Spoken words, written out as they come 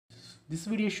This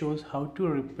video shows how to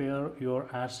repair your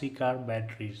RC car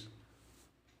batteries.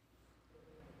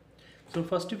 So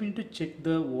first we need to check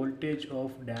the voltage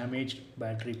of damaged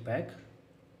battery pack.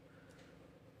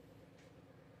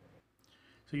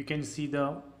 So you can see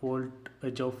the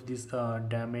voltage of this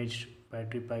damaged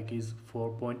battery pack is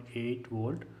 4.8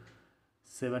 volt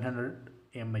 700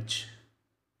 mAh.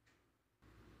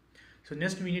 So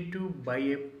next we need to buy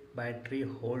a battery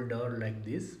holder like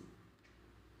this,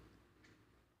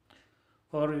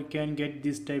 or we can get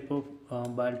this type of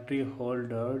battery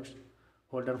holder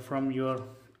from your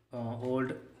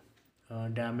old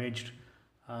damaged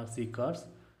RC cars.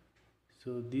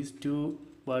 So these two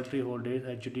battery holders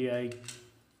actually I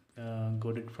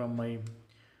got it from my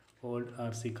old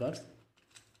RC cars.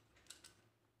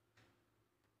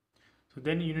 So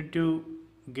then you need to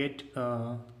get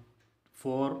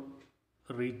 4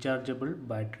 rechargeable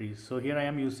batteries. So here I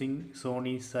am using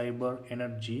Sony Cyber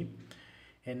Energy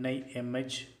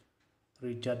NIMH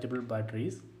rechargeable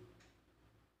batteries.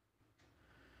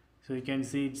 So you can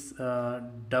see it's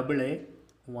double A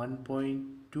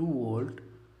 1.2 volt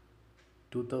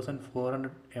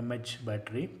 2400 mAh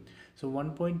battery. So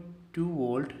 1.2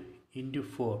 volt into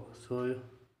 4, so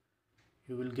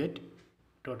you will get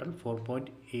total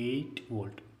 4.8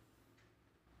 volt.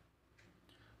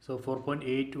 So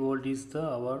 4.8 volt is the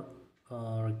our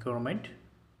requirement.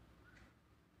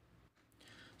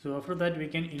 So after that we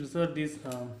can insert this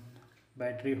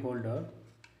battery holder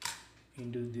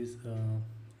into this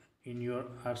in your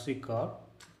RC car.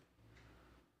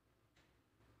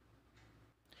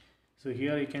 So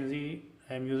here you can see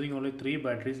I am using only 3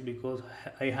 batteries because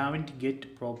I haven't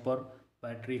get proper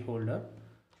battery holder.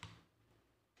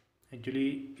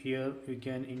 Actually here you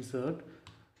can insert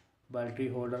battery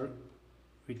holder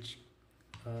which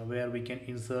where we can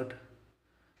insert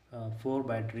 4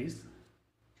 batteries.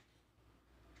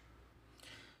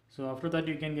 So after that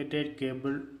you can get a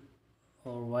cable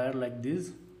or wire like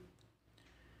this.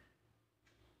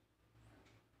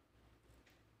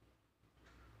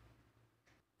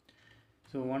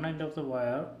 So one end of the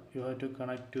wire you have to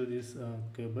connect to this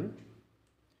cable.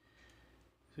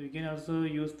 So you can also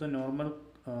use the normal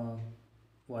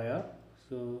wire.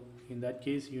 So in that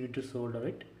case you need to solder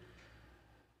it.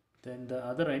 Then the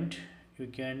other end you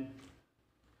can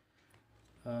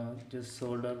just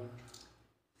solder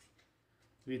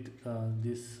with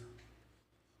this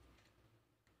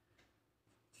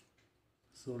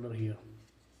solder here.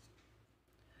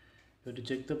 You have to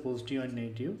check the positive and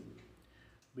negative.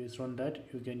 Based on that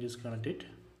you can just connect it.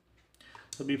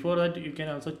 So before that you can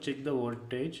also check the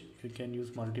voltage. You can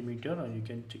use multimeter and you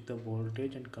can check the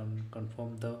voltage and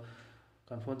confirm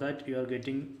that you are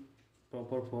getting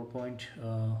proper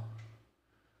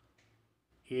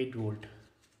 4.8 volt.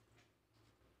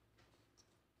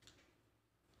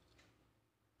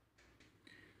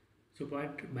 So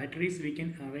batteries we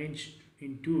can arrange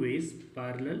in 2 ways,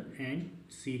 parallel and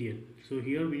serial. So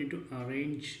here we need to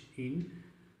arrange in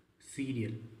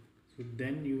serial. So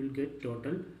then you will get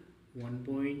total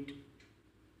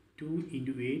 1.2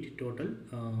 into 8, total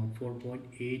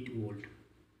 4.8 volt.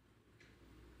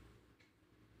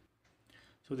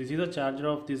 So this is the charger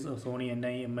of this Sony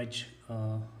NIMH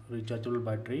rechargeable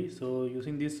battery. So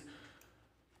using this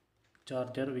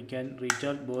charger we can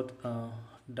recharge both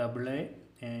AA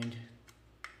and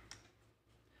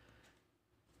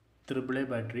AAA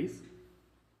batteries.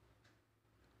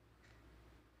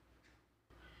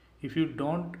 If you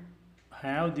don't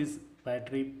have this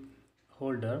battery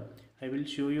holder, I will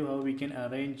show you how we can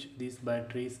arrange these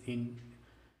batteries in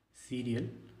serial.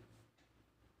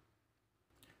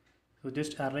 So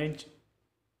just arrange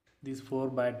these 4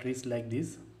 batteries like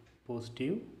this: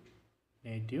 positive,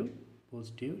 negative,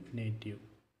 positive, negative.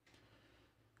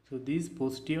 So these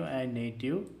positive and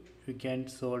negative you can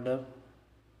solder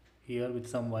here with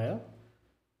some wire.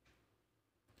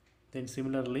 Then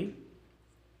similarly,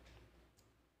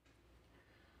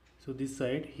 so this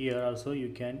side here also you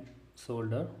can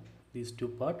solder these 2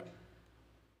 parts.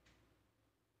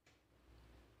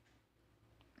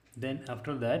 Then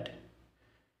after that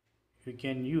you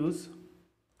can use,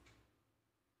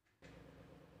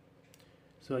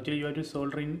 so actually you have to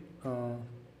solder in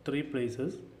 3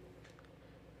 places: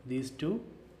 these two,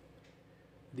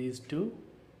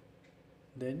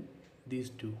 then these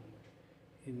two.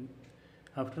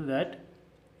 After that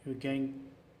you can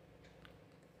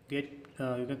get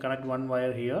you can connect one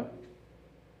wire here,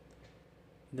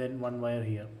 then one wire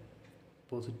here,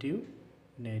 positive,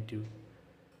 negative.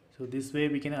 So this way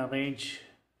we can arrange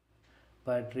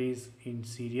batteries in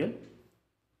serial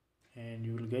and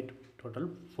you will get total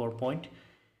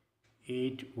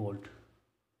 4.8 volt.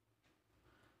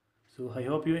 So I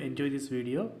hope you enjoy this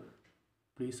video.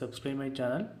 please subscribe my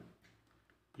channel,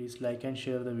 please like and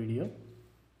share the video.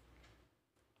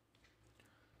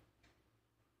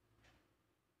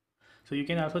 So you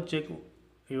can also check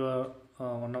your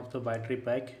one of the battery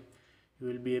pack. You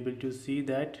will be able to see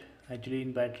that actually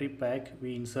in battery pack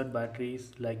we insert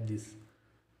batteries like this.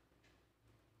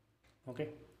 Okay,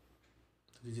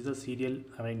 so this is a serial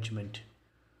arrangement.